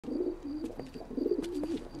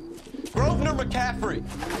Grosvenor McCaffrey.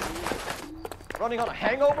 Running on a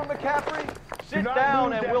hangover, McCaffrey? Sit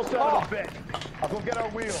down and we'll talk. I'll go get our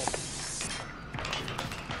wheels.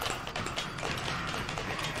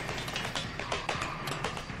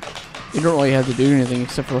 You don't really have to do anything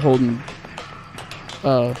except for holding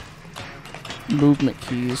movement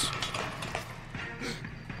keys.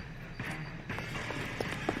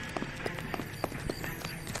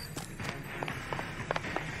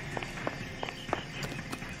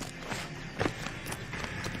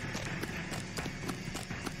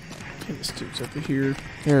 Okay, this dude's over here.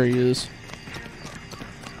 There he is.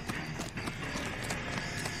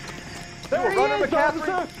 There he is,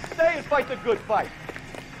 McCaffrey. Stay and fight the good fight.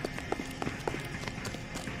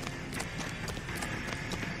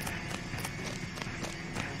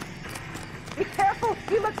 Be careful,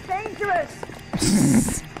 he looks dangerous.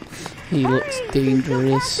 He looks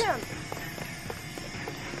dangerous.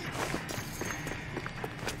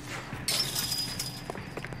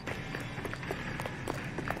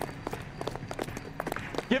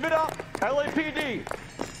 Give it up, LAPD.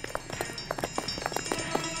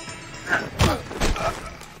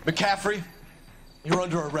 McCaffrey, you're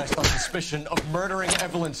under arrest on suspicion of murdering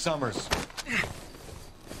Evelyn Summers.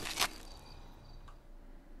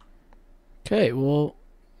 Okay, well,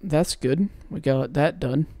 that's good. We got that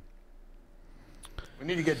done. We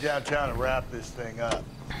need to get downtown and wrap this thing up.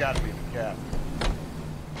 It's got to be McCaffrey.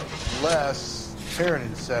 Unless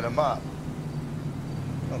Sheridan set him up.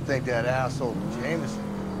 I don't think that asshole Jameson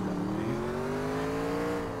did that, do you?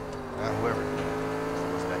 Now, whoever did,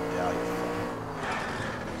 what's that Dahlia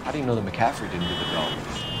for? How do you know that McCaffrey didn't do the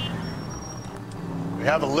dollars? We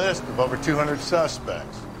have a list of over 200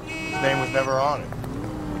 suspects. His name was never on it.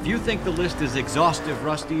 If you think the list is exhaustive,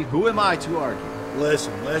 Rusty, who am I to argue?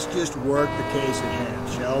 Listen, let's just work the case at hand,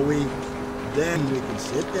 shall we? Then we can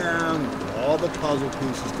sit down and put all the puzzle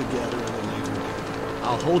pieces together at a later date.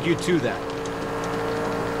 I'll hold you to that.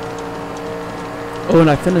 Oh, and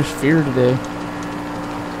I finished Fear today.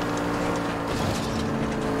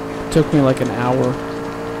 It took me like an hour.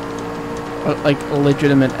 Like a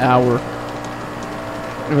legitimate hour.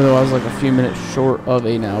 Even though I was like a few minutes short of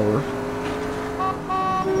an hour.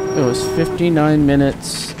 It was 59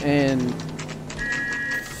 minutes and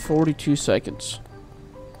 42 seconds,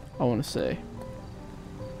 I want to say.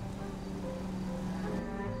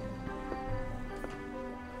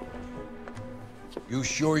 You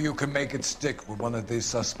sure you can make it stick with one of these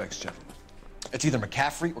suspects, gentlemen? It's either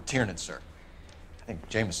McCaffrey or Tiernan, sir. I think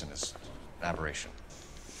Jameson is an aberration.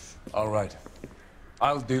 All right.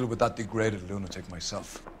 I'll deal with that degraded lunatic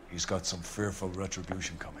myself. He's got some fearful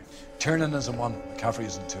retribution coming. Tiernan isn't one, McCaffrey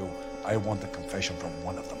isn't two. I want a confession from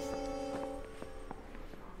one of them.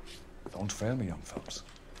 Don't fail me, young fellas.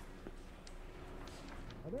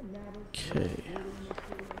 Okay.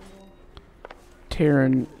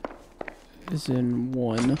 Taryn is in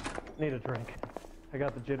one. Need a drink. I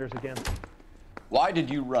got the jitters again. Why did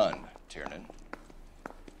you run, Tiernan?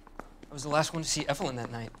 I was the last one to see Evelyn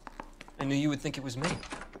that night. I knew you would think it was me.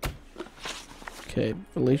 Okay,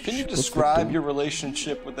 relationship. Can you describe your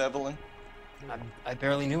relationship with Evelyn? I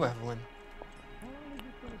barely knew Evelyn.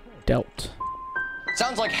 Dealt.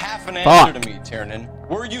 Sounds like half an answer to me, Tiernan.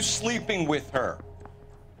 Were you sleeping with her?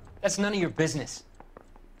 That's none of your business.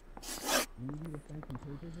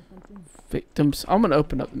 Victims. I'm gonna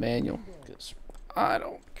open up the manual because I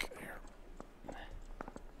don't care.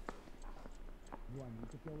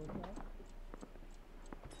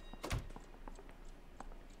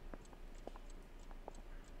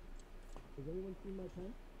 Has anyone seen my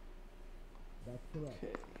pen? That's correct.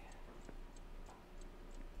 Okay.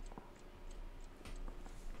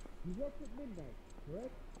 You left at midnight,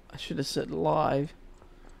 correct? I should have said live.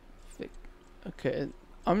 Okay,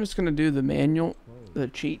 I'm just gonna do the manual, the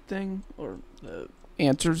cheat thing, or the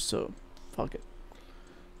answers, so fuck it.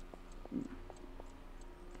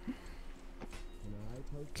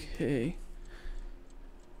 Okay.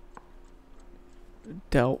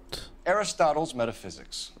 Dealt. Aristotle's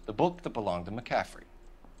Metaphysics, the book that belonged to McCaffrey.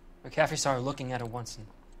 McCaffrey saw her looking at her once and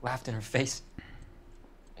laughed in her face.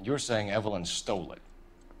 And you're saying Evelyn stole it.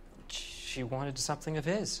 She wanted something of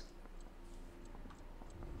his.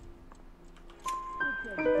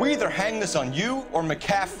 We either hang this on you or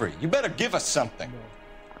McCaffrey. You better give us something.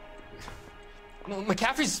 Well,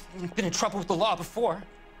 McCaffrey's been in trouble with the law before.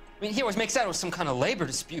 I mean, he always makes out it was some kind of labor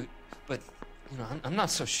dispute. But, you know, I'm not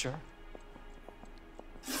so sure.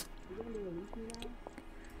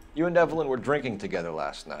 You and Evelyn were drinking together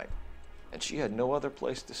last night, and she had no other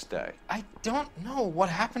place to stay. I don't know what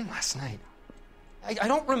happened last night. I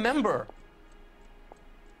don't remember.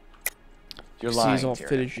 You're lying, He's all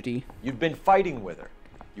Tiernan. fidgety. You've been fighting with her.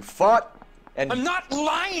 You You fought, and... I'm not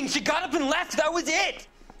lying! She got up and left! That was it!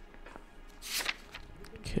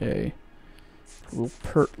 Okay. We'll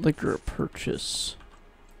liquor purchase.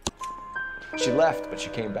 She left, but she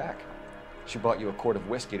came back. She bought you a quart of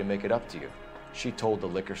whiskey to make it up to you. She told the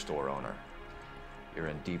liquor store owner. You're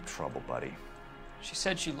in deep trouble, buddy. She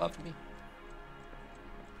said she loved me.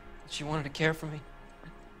 She wanted to care for me.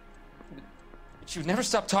 But she would never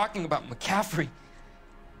stop talking about McCaffrey.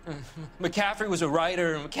 McCaffrey was a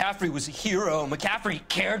writer, McCaffrey was a hero, McCaffrey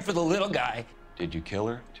cared for the little guy. Did you kill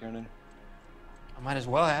her, Tiernan? I might as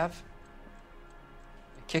well have.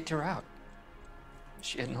 I kicked her out.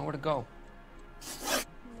 She had nowhere to go.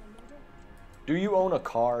 Do you own a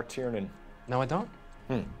car, Tiernan? No, I don't.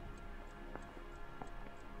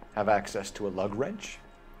 Have access to a lug wrench?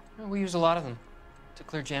 Well, we use a lot of them to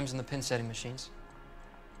clear jams in the pin setting machines.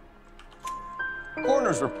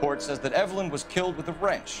 Coroner's report says that Evelyn was killed with a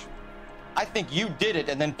wrench. I think you did it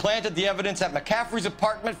and then planted the evidence at McCaffrey's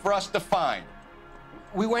apartment for us to find.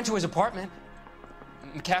 We went to his apartment.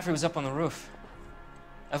 McCaffrey was up on the roof.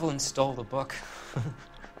 Evelyn stole the book.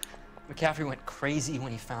 McCaffrey went crazy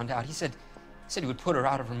when he found out. He said he would put her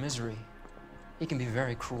out of her misery. He can be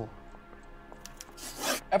very cruel.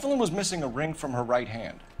 Evelyn was missing a ring from her right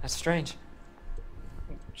hand. That's strange.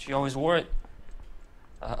 She always wore it.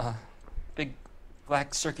 Big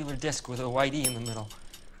black circular disc with a white E in the middle.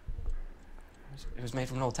 It was made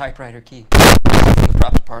from an old typewriter key from the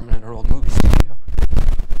prop department at her old movie studio.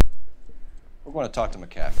 We're going to talk to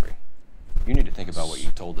McCaffrey. You need to think about what you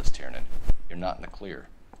told us, Tiernan. You're not in the clear.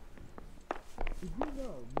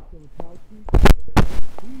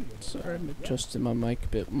 Sorry, I'm adjusting my mic a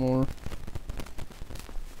bit more.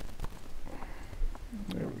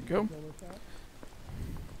 There we go.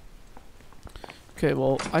 Okay,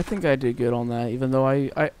 well, I think I did good on that, even though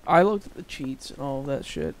I looked at the cheats and all that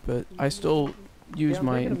shit, but I still use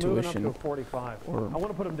my intuition. Up to 45. Or I want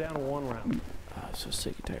to put him down in one round. I was so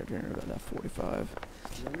sick and tired of hearing about that 45.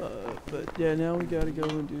 But yeah, now we gotta go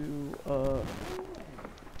and do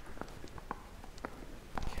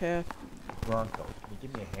calf. Bronco, can you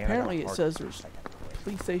give me a hand? Apparently it says there's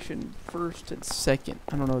police station first and second.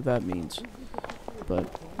 I don't know what that means. But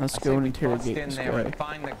let's go and interrogate this guy.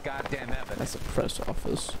 Find the goddamn evidence. That's a press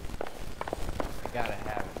office. I gotta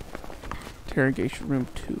have it. Interrogation room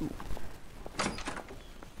 2.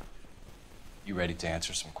 You ready to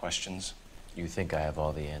answer some questions? You think I have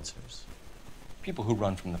all the answers? People who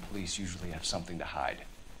run from the police usually have something to hide.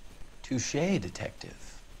 Touché,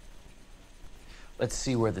 detective. Let's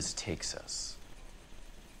see where this takes us.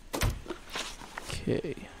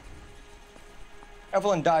 Okay.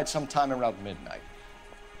 Evelyn died sometime around midnight.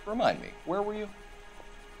 Remind me, where were you?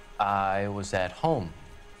 I was at home,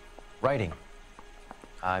 writing.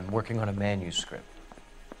 I'm working on a manuscript.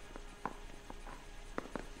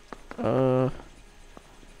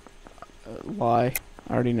 Lie.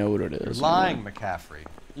 I already know what it is. You're lying, McCaffrey.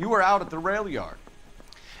 You were out at the rail yard.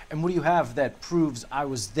 And what do you have that proves I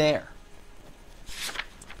was there?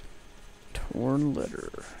 Torn letter.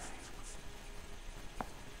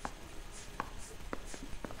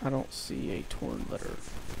 I don't see a torn letter.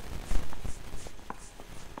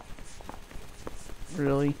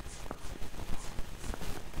 Really?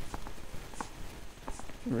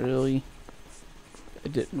 Really?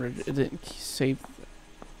 It didn't save.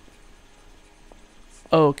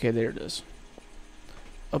 Oh, okay, there it is.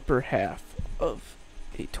 Upper half of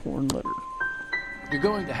a torn letter. You're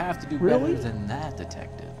going to have to do Really? better than that,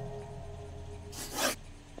 detective.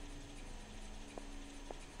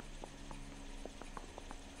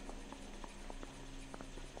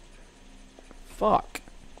 Fuck.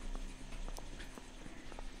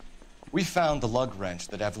 We found the lug wrench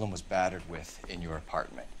that Evelyn was battered with in your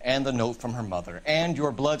apartment, and the note from her mother, and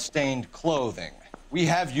your blood-stained clothing. We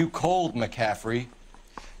have you cold, McCaffrey.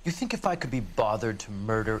 You think if I could be bothered to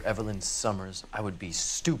murder Evelyn Summers, I would be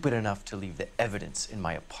stupid enough to leave the evidence in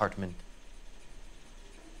my apartment?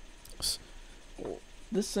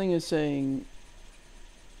 This thing is saying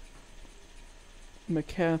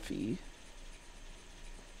McAfee.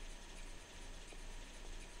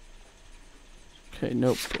 Okay,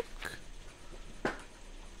 notebook.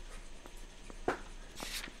 I'm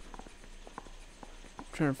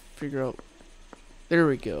trying to figure out. There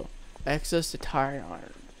we go. Access to tire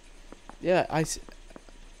iron. Yeah,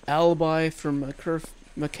 alibi from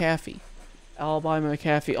McAfee. Alibi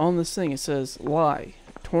McAfee. On this thing it says lie.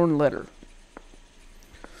 Torn letter.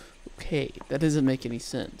 Okay, that doesn't make any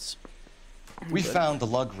sense. We found the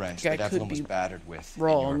lug wrench that Evelyn was battered with in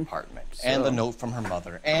your apartment, and the note from her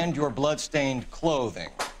mother, and your blood-stained clothing.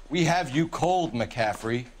 We have you cold,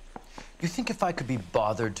 McCaffrey. You think if I could be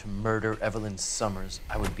bothered to murder Evelyn Summers,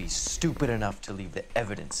 I would be stupid enough to leave the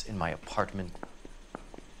evidence in my apartment?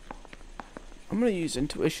 I'm gonna use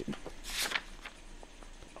intuition.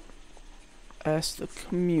 Ask the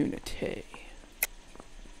community.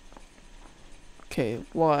 Okay,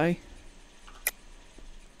 why?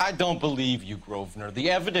 I don't believe you, Grosvenor.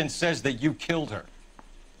 The evidence says that you killed her.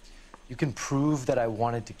 You can prove that I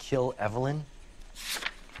wanted to kill Evelyn?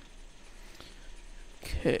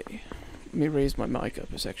 Okay. Let me raise my mic up.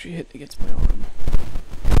 It's actually hitting against my arm.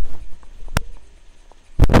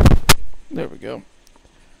 There we go.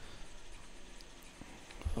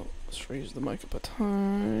 Oh, let's raise the mic up a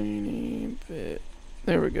tiny bit.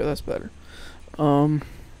 There we go. That's better.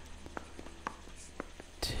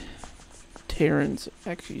 Taryn's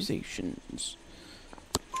accusations.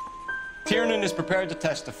 Tiernan is prepared to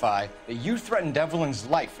testify that you threatened Evelyn's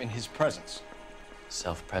life in his presence.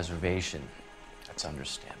 Self-preservation. That's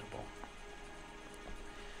understandable.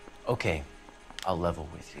 Okay, I'll level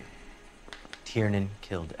with you. Tiernan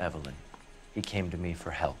killed Evelyn. He came to me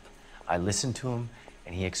for help. I listened to him,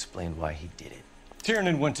 and he explained why he did it.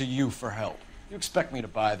 Tiernan went to you for help. You expect me to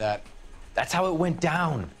buy that? That's how it went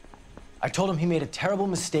down. I told him he made a terrible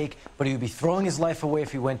mistake, but he would be throwing his life away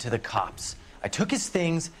if he went to the cops. I took his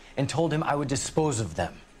things and told him I would dispose of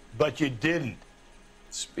them. But you didn't.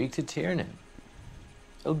 Speak to Tiernan.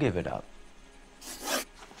 He'll give it up.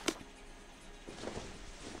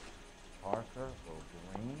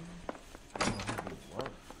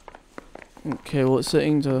 Okay, well, it's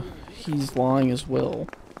saying he's lying as well.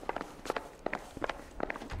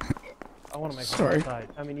 I want to make Sorry. it tight.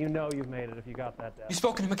 I mean, you know you've made it if you got that down. You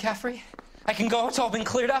spoken to McCaffrey? I can go, it's all been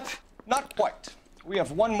cleared up? Not quite. We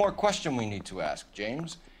have one more question we need to ask,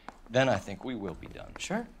 James. Then I think we will be done.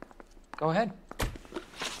 Sure. Go ahead.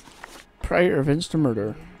 Prior events to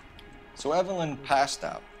murder. So Evelyn passed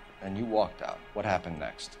out, and you walked out. What happened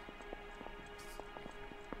next?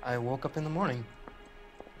 I woke up in the morning,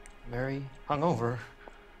 very hungover.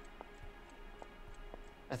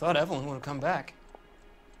 I thought Evelyn would have come back.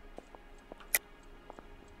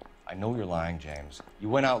 I know you're lying, James. You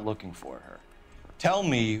went out looking for her. Tell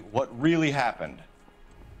me what really happened.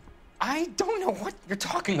 I don't know what you're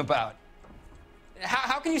talking about.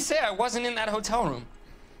 How can you say I wasn't in that hotel room?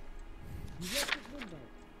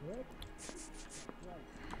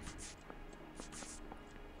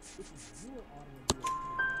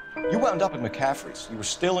 You wound up at McCaffrey's. You were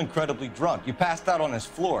still incredibly drunk. You passed out on his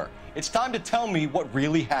floor. It's time to tell me what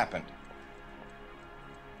really happened.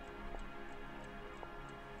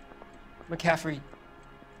 McCaffrey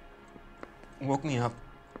woke me up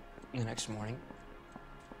the next morning,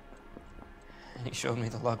 and he showed me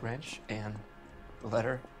the lug wrench and the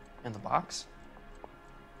letter and the box,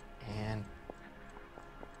 and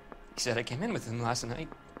he said I came in with him last night.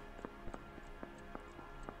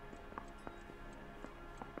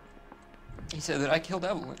 He said that I killed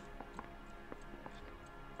Evelyn,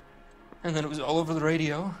 and that it was all over the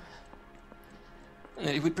radio, and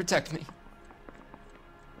that he would protect me.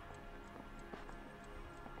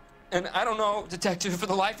 And I don't know, Detective, for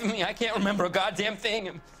the life of me, I can't remember a goddamn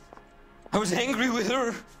thing. I was angry with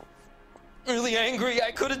her. Really angry.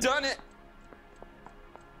 I could have done it.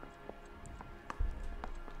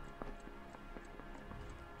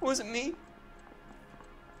 It wasn't me.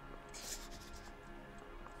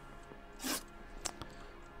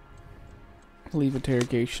 Leave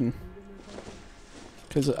interrogation.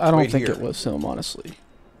 Because I don't think it was him, honestly.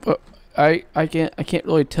 But I can't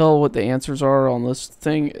really tell what the answers are on this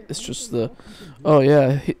thing. It's just the, oh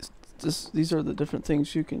yeah, these are the different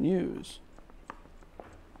things you can use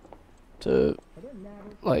to,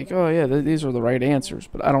 like, oh yeah, these are the right answers.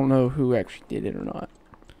 But I don't know who actually did it or not.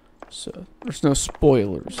 So there's no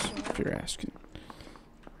spoilers if you're asking.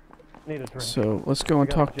 So let's go and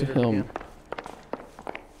talk to him.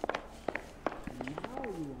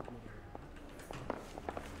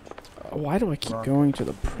 Why do I keep going to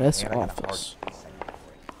the press office?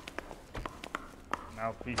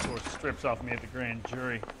 Mouthpiece horse strips off me at the grand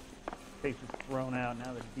jury. Case was thrown out.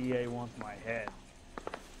 Now the DA wants my head.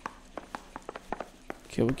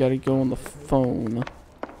 Okay, we gotta go on the phone.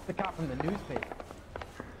 The cop from the newspaper.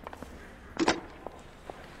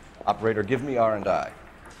 Operator, give me R&I.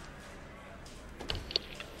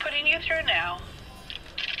 Putting you through now.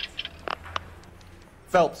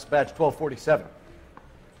 Phelps, badge 1247.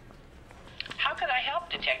 How could I help,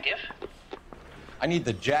 Detective? I need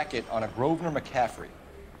the jacket on a Grosvenor McCaffrey.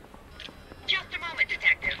 Just a moment,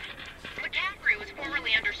 Detective. McCaffrey was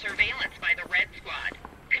formerly under surveillance by the Red Squad.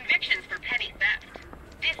 Convictions for petty theft.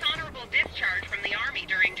 Dishonorable discharge from the Army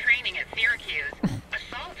during training at Syracuse.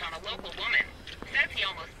 Assault on a local woman. Says he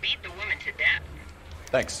almost beat the woman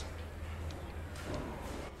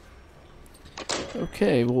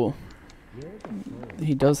Okay, well,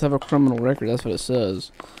 he does have a criminal record. That's what it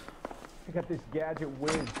says. I got this gadget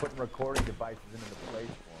whiz putting recording devices into the place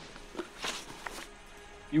for me.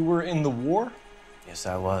 You were in the war? Yes,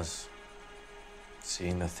 I was.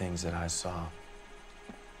 Seeing the things that I saw.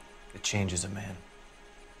 It changes a man.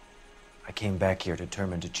 I came back here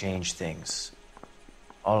determined to change things.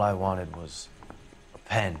 All I wanted was a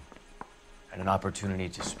pen and an opportunity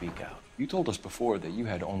to speak out. You told us before that you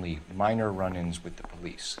had only minor run-ins with the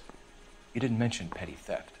police. You didn't mention petty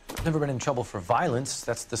theft. I've never been in trouble for violence.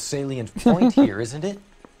 That's the salient point here, isn't it?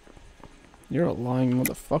 You're a lying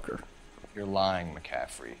motherfucker. You're lying,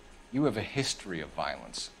 McCaffrey. You have a history of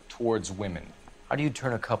violence towards women. How do you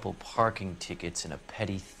turn a couple parking tickets and a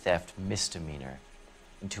petty theft misdemeanor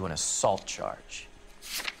into an assault charge?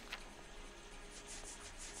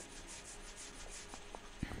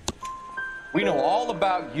 We know all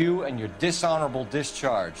about you and your dishonorable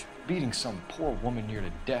discharge, beating some poor woman near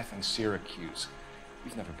to death in Syracuse.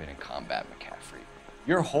 You've never been in combat, McCaffrey.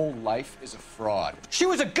 Your whole life is a fraud. She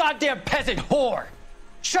was a goddamn peasant whore!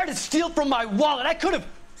 She tried to steal from my wallet. I could have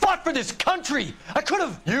fought for this country. I could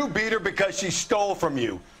have... You beat her because she stole from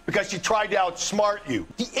you. Because she tried to outsmart you.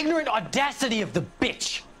 The ignorant audacity of the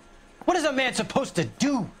bitch. What is a man supposed to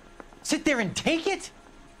do? Sit there and take it?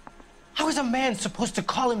 How is a man supposed to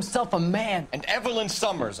call himself a man? And Evelyn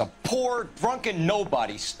Summers, a poor, drunken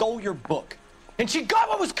nobody, stole your book. And she got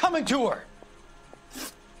what was coming to her.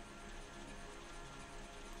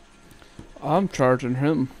 I'm charging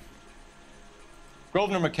him.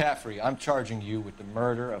 Grosvenor McCaffrey, I'm charging you with the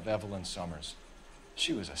murder of Evelyn Summers.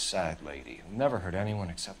 She was a sad lady who never hurt anyone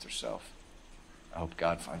except herself. I hope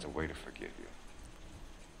God finds a way to forgive you.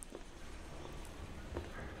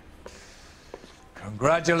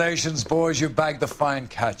 Congratulations, boys. You bagged the fine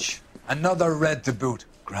catch. Another red to boot.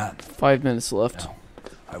 Grand. 5 minutes left. Now,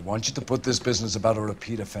 I want you to put this business about a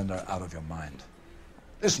repeat offender out of your mind.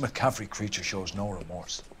 This McCaffrey creature shows no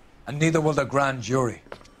remorse. And neither will the grand jury.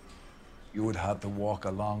 You would have to walk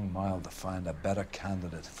a long mile to find a better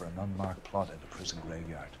candidate for an unmarked plot in the prison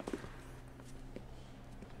graveyard.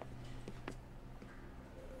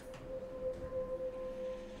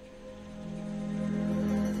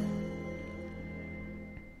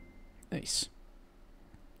 Nice.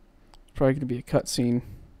 It's probably going to be a cutscene.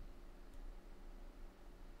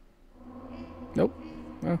 Nope.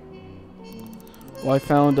 Oh. Well, I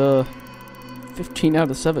found 15 out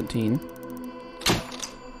of 17.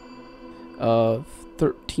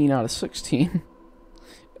 13 out of 16.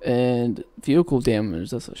 And vehicle damage,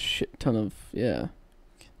 that's a shit ton of, yeah.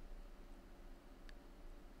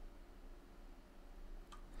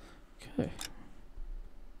 Okay.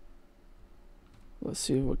 Let's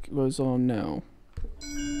see what goes on now.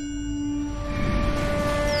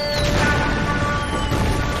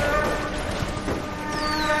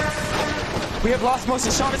 We have lost most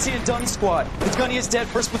of Shaughnessy and Dunn's squad. The gunny is dead,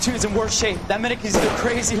 first platoon is in worse shape. That medic is either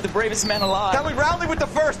crazy or the bravest man alive. Now we rally with the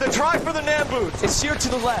first, then try for the Nambus. It's sheer to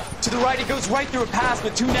the left. To the right, it goes right through a pass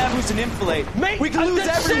with 2 Nambus and enfilade. Mate, we can lose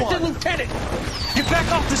everyone. Lieutenant! Get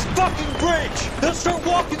back off this fucking bridge! They'll start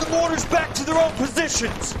walking the mortars back to their own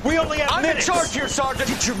positions. We only have minutes. I'm in charge here, Sergeant.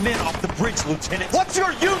 Get your men off the bridge, Lieutenant. What's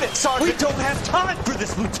your unit, Sergeant? We don't have time for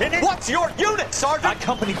this, Lieutenant. What's your unit, Sergeant? I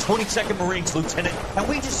company 22nd Marines, Lieutenant, and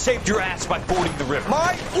we just saved your ass by fording the river.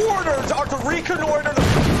 My orders are to reconnoiter the...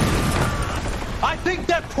 I think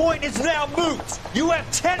that point is now moot. You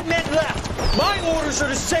have 10 men left. My orders are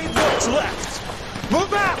to save what's left.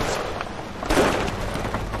 Move out!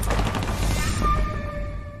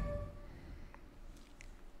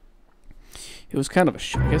 He was kind of a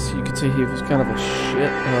I guess you could say he was kind of a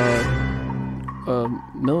shit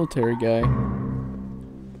military guy.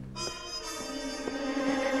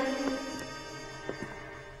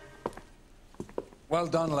 Well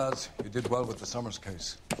done, lads. You did well with the Summers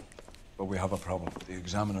case. But we have a problem. The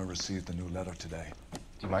examiner received a new letter today. Do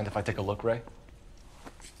you mind if I take a look, Ray?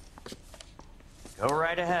 Go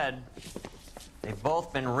right ahead. They've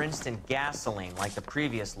both been rinsed in gasoline like the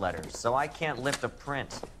previous letters, so I can't lift a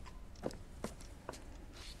print.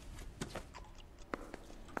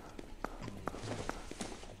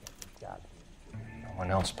 No one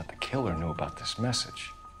else but the killer knew about this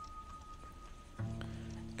message.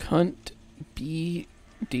 Cunt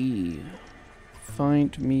BD.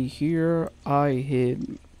 Find me here. I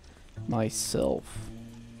hid myself.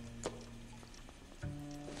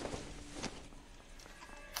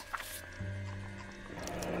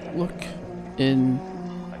 Look in.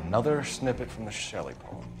 Another snippet from the Shelley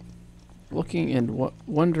poem. Looking in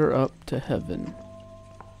wonder up to heaven.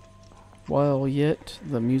 While yet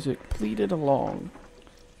the music pleaded along,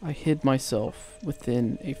 I hid myself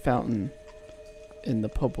within a fountain in the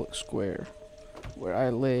public square, where I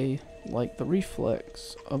lay like the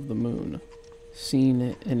reflex of the moon,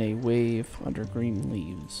 seen in a wave under green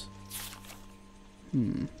leaves.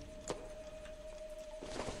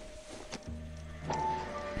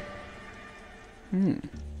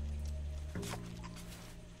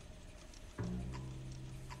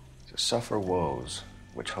 To suffer woes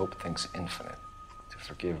which hope thinks infinite, to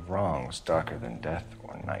forgive wrongs darker than death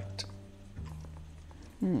or night.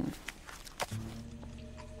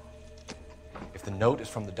 If the note is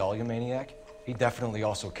from the Dahlia maniac, he definitely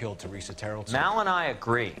also killed Teresa Terrell. Mal and I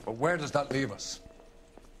agree. But where does that leave us?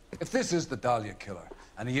 If this is the Dahlia killer,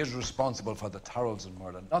 and he is responsible for the Tarrelson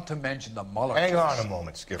murder, not to mention the Muller Hang case. on a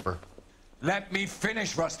moment, Skipper. Let me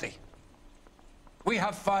finish, Rusty. We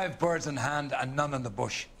have 5 birds in hand and none in the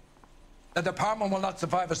bush. The department will not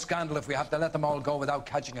survive a scandal if we have to let them all go without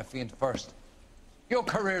catching a fiend first. Your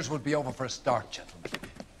careers will be over for a start, gentlemen.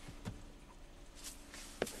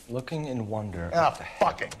 Looking in wonder.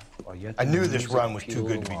 Fucking. I knew this run was too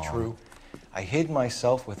good to be true. I hid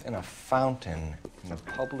myself within a fountain in a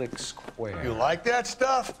public square. You like that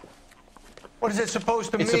stuff? What is it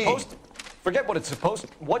supposed to mean? It's supposed to... Forget what it's supposed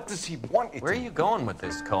to... What does he want it Where are you going with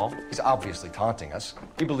this, Cole? He's obviously taunting us.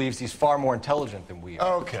 He believes he's far more intelligent than we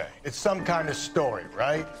are. Okay, it's some kind of story,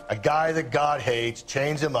 right? A guy that God hates,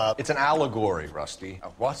 chains him up. It's an allegory, Rusty. A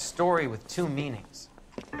what? Story with 2 meanings.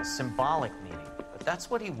 A symbolic meaning. But that's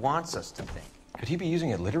what he wants us to think. Could he be using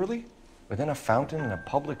it literally? Within a fountain in a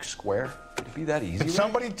public square? Could it be that easy? Can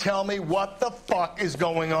somebody tell me what the fuck is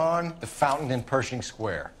going on? The fountain in Pershing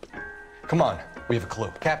Square. Come on, we have a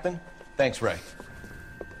clue. Captain? Thanks, Ray.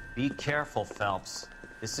 Be careful, Phelps.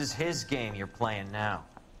 This is his game you're playing now.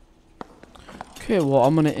 Okay, well,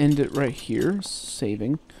 I'm gonna end it right here,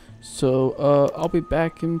 saving. So, I'll be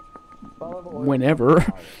back in whenever.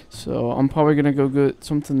 So, I'm probably gonna go get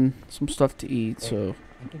some stuff to eat. So,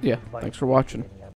 yeah, thanks for watching.